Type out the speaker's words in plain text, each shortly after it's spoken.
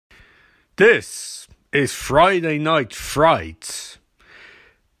This is Friday Night Fright.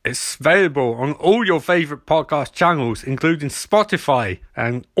 It's available on all your favourite podcast channels, including Spotify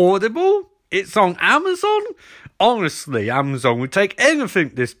and Audible. It's on Amazon. Honestly, Amazon would take anything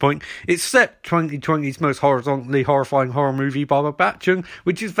at this point, except 2020's most horizontally horrifying horror movie, Baba Batchin,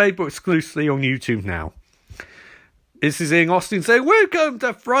 which is available exclusively on YouTube now. This is Ian Austin saying, welcome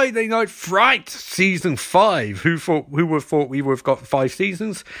to Friday Night Fright Season 5. Who would have thought we would have got 5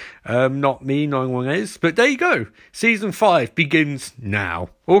 seasons? Not me, no one is. But there you go. Season 5 begins now.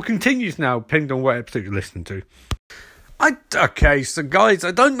 Or continues now, depending on what episode you listen to. Okay, so guys,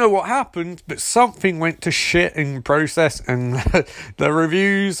 I don't know what happened, but something went to shit in the process, and the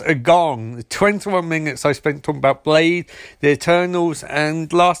reviews are gone. The 21 minutes I spent talking about Blade, The Eternals,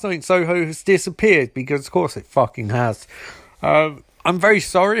 and Last Night in Soho has disappeared, because of course it fucking has. I'm very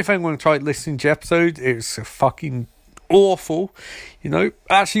sorry if anyone tried listening to the episode. It's fucking awful, you know.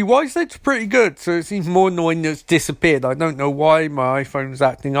 Actually, Wislet's pretty good, so it's even more annoying that it's disappeared. I don't know why my iPhone's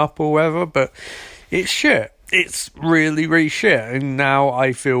acting up or whatever, but it's shit. It's really, really shit, and now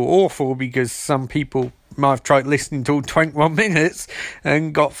I feel awful because some people might have tried listening to all 21 minutes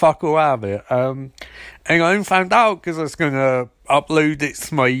and got fuck all out of it. And I found out because I was going to upload it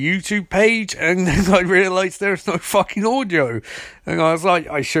to my YouTube page, and then I realised there's no fucking audio. And I was like,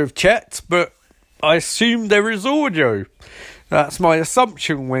 I should have checked, but I assume there is audio. That's my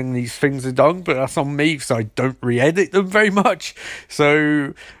assumption when these things are done, but that's on me because I don't re-edit them very much.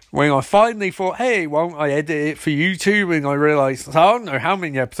 So when I finally thought, hey, won't I edit it for YouTube? And I realised, I don't know how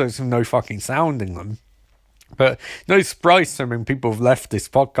many episodes have no fucking sound in them. But no surprise to when people have left this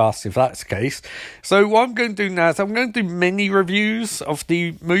podcast if that's the case. So what I'm going to do now is I'm going to do mini reviews of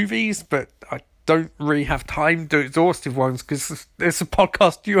the movies, but I don't really have time to do exhaustive ones because there's a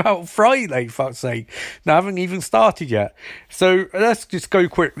podcast due out Friday, fuck's sake. I haven't even started yet. So let's just go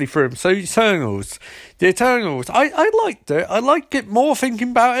quickly through them. So The Eternals, I liked it. I liked it more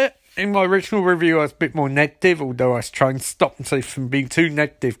thinking about it. In my original review, I was a bit more negative, although I was trying to stop myself from being too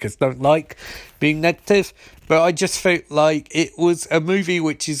negative because I don't like being negative. But I just felt like it was a movie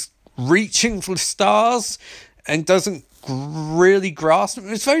which is reaching for the stars and doesn't really grasp it.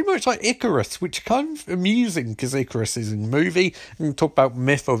 It's very much like Icarus, which is kind of amusing because Icarus is in the movie, and we talk about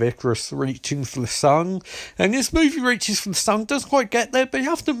myth of Icarus reaching for the sun, and this movie reaches for the sun, doesn't quite get there, but you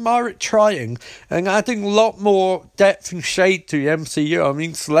have to admire it trying and adding a lot more depth and shade to the MCU. I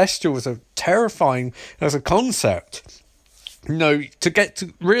mean, Celestials are terrifying as a concept, you know, to get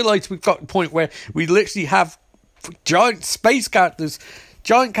to realise we've got a point where we literally have giant space characters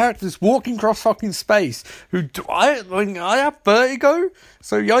walking across fucking space I have vertigo,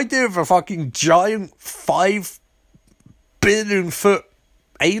 so the idea of a fucking giant 5 billion foot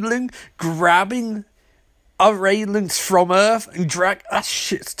alien grabbing other aliens from Earth and that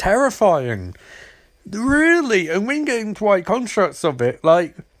shit's terrifying, really. And when you get into white constructs of it,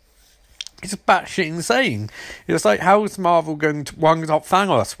 like, it's batshit insane. It's like, how is Marvel going to one-up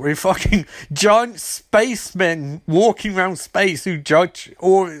Thanos with fucking giant spacemen walking around space who judge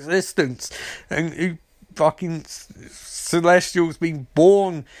all existence, and who fucking Celestials being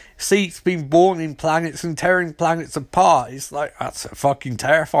born, seeds being born in planets and tearing planets apart? It's like, that's a fucking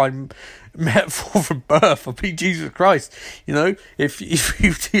terrifying metaphor for birth. I mean, Jesus Christ, you know, if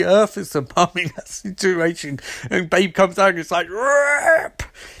the Earth is a mum in that situation and babe comes out and it's like, RIP!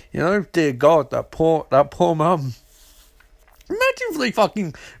 You know, dear God, that poor mum. Imagine if they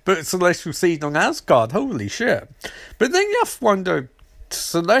fucking put Celestial seed on Asgard. Holy shit. But then you have to wonder,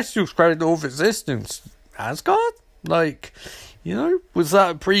 Celestials created all of existence. Asgard? Like, you know, was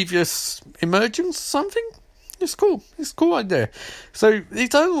that a previous emergence or something? It's cool. It's a cool idea. So, the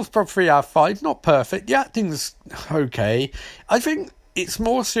Eternals probably 3 out of 5. Not perfect. The acting's okay. I think it's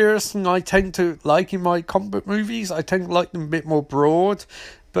more serious than I tend to like in my comic book movies. I tend to like them a bit more broad.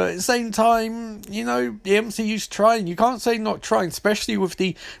 But at the same time, you know, the MCU's trying. You can't say not trying, especially with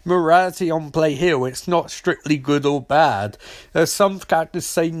the morality on play here. It's not strictly good or bad. As some characters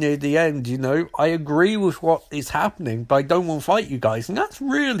say near the end, you know, I agree with what is happening, but I don't want to fight you guys. And that's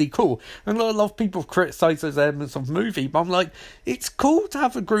really cool. And a lot of people criticise those elements of the movie, but I'm like, it's cool to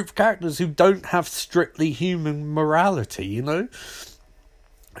have a group of characters who don't have strictly human morality, you know?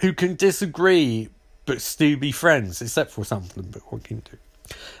 Who can disagree, but still be friends, except for some of them, but what can you do?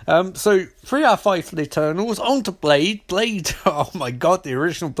 So 3 out of 5 for the Eternals. On to Blade. Oh my god, the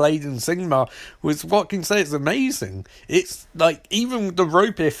original Blade in cinema was, what can you say, it's amazing. It's like, even with the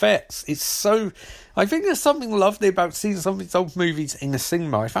rope effects, it's so, I think there's something lovely about seeing some of these old movies in the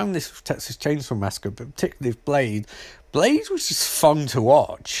cinema. I found this with Texas Chainsaw Massacre, but particularly with Blade was just fun to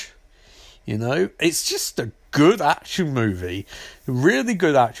watch. You know, it's just a good action movie. Really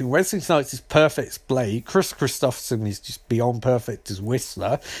good action. Wesley Snipes is perfect as Blade. Chris Christopherson is just beyond perfect as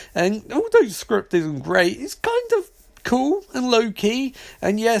Whistler. And although the script isn't great, it's kind of cool and low-key.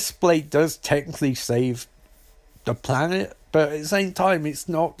 And yes, Blade does technically save the planet, but at the same time, it's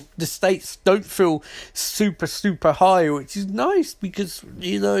not, the stakes don't feel super, super high, which is nice because,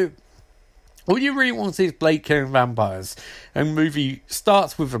 all you really want to see is Blade killing vampires. And the movie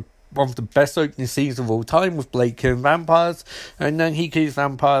starts with one of the best opening scenes of all time with Blade killing vampires, and then he kills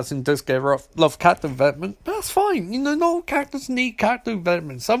vampires and does get love character development. But that's fine, not all characters need character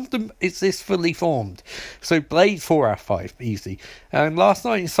development. Some of them is this fully formed. So Blade 4 out of 5, easy. And Last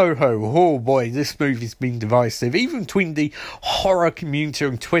Night in Soho, oh boy, this movie's been divisive, even between the horror community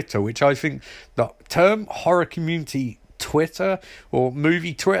on Twitter, which I think the term horror community Twitter or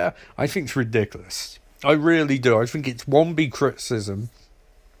movie Twitter, I think it's ridiculous. I really do. I think it's one big criticism.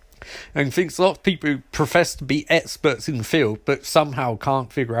 And thinks a lot of people who profess to be experts in the field but somehow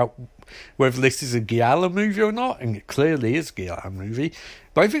can't figure out whether this is a giallo movie or not, and it clearly is a giallo movie.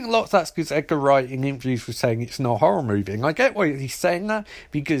 But I think a lot of that's because Edgar Wright in interviews was saying it's not a horror movie, and I get why he's saying that,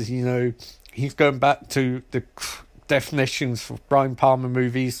 because he's going back to the definitions for Brian Palmer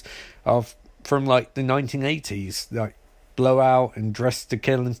movies from like the 1980s, like Blowout and Dressed to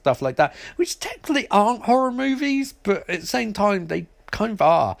Kill and stuff like that, which technically aren't horror movies, but at the same time they kind of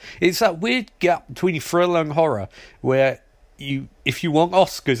are. It's that weird gap between thriller and horror where if you want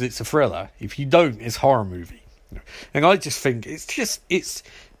Oscars, it's a thriller. If you don't, it's a horror movie. And I just think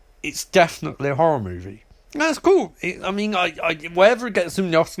it's definitely a horror movie. And that's cool. Whatever gets them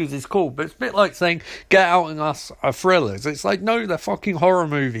the Oscars is cool, but it's a bit like saying Get Out and Us are thrillers. It's like, no, they're fucking horror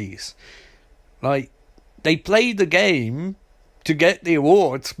movies. Like, they play the game to get the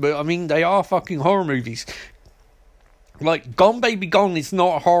awards, but they are fucking horror movies. Like, Gone Baby Gone is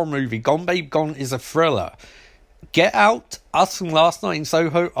not a horror movie. Gone Baby Gone is a thriller. Get Out, Us and Last Night in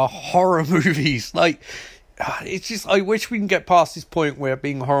Soho are horror movies. Like, it's just, I wish we can get past this point where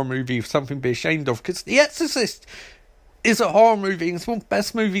being a horror movie is something to be ashamed of. Because The Exorcist is a horror movie. It's one of the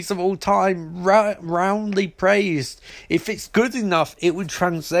best movies of all time. Roundly praised. If it's good enough, it would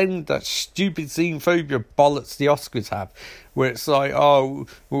transcend that stupid xenophobia bollocks the Oscars have. Where it's like, oh,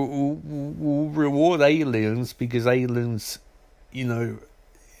 we'll reward aliens because aliens,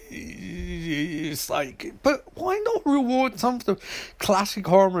 it's like, but why not reward some of the classic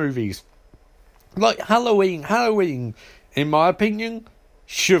horror movies? Like Halloween, in my opinion,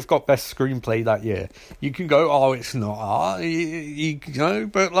 should have got best screenplay that year. You can go, oh, it's not,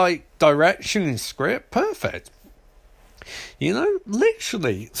 but like direction and script, perfect.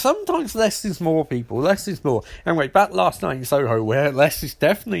 Literally, sometimes less is more, people. Less is more. Anyway, back Last Night in Soho, where less is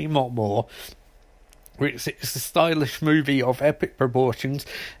definitely not more. It's a stylish movie of epic proportions,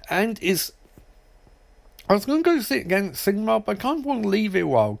 and I was going to go see it again at cinema, but I kind of want to leave it a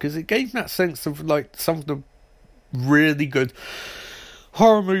while, because it gave me that sense of, like, some of the really good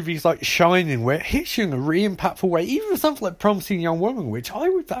horror movies like Shining, where it hits you in a really impactful way. Even something like Promising Young Woman, which I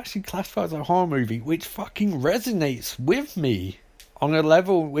would actually classify as a horror movie, which fucking resonates with me on a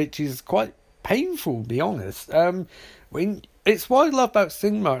level which is quite painful, to be honest. It's what I love about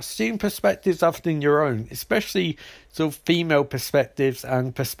cinema, seeing perspectives other than your own, especially sort of female perspectives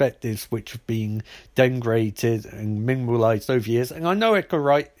and perspectives which have been denigrated and minimalised over years. And I know Edgar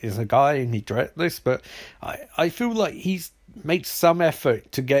Wright is a guy and he directed this, but I feel like he's made some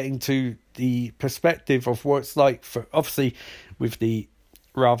effort to get into the perspective of what it's like for, obviously, with the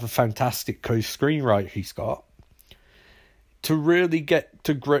rather fantastic co-screenwriter he's got, to really get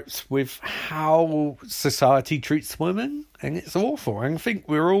to grips with how society treats women, and it's awful. And I think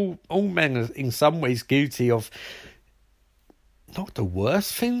we're all men are in some ways guilty of not the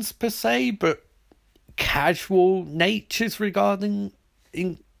worst things per se, but casual natures regarding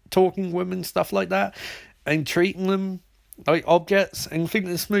in talking women, stuff like that, and treating them like objects. And I think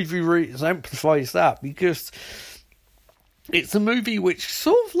this movie really exemplifies that, because it's a movie which,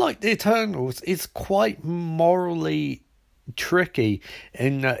 sort of like The Eternals, is quite morally tricky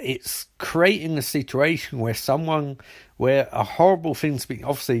in that it's creating a situation where a horrible thing's being,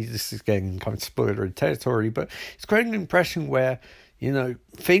 obviously this is getting kind of spoilery territory, but it's creating an impression where,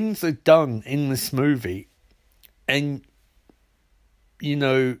 things are done in this movie, and,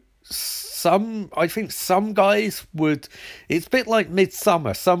 I think some guys would, it's a bit like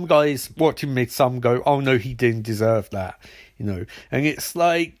Midsummer. Some guys watching Midsummer go, oh no, he didn't deserve that, and it's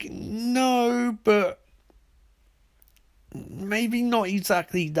like, no, but maybe not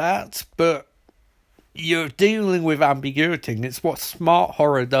exactly that, but you're dealing with ambiguity, and it's what smart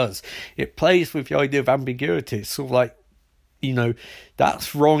horror does. It plays with the idea of ambiguity. It's sort of like, you know,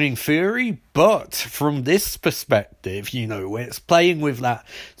 that's wrong in theory, but from this perspective, you know, where it's playing with that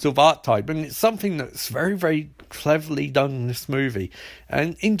sort of archetype, and it's something that's very, very cleverly done in this movie.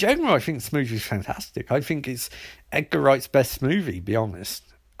 And in general, I think this movie is fantastic. I think it's Edgar Wright's best movie, be honest.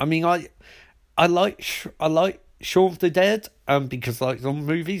 I mean, I like Shaun of the Dead, because I like zombie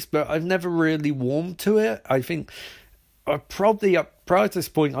movies, but I've never really warmed to it. I think probably prior to this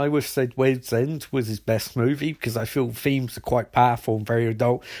point, I would have said Wade's End was his best movie, because I feel themes are quite powerful and very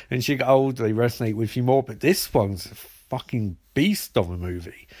adult, and as you get older, they resonate with you more. But this one's a fucking beast of a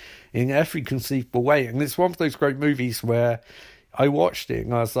movie in every conceivable way, and it's one of those great movies where I watched it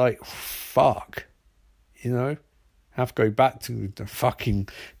and I was like, fuck, you know, I have to go back to the fucking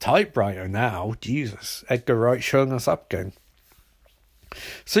typewriter now. Jesus, Edgar Wright showing us up again.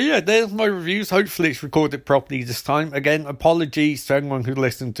 So yeah, there's my reviews. Hopefully it's recorded properly this time. Again, apologies to anyone who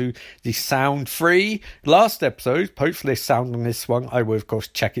listened to the sound-free last episode. Hopefully there's sound on this one. I will, of course,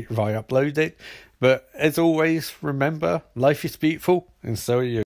 check it if I upload it. But as always, remember, life is beautiful, and so are you.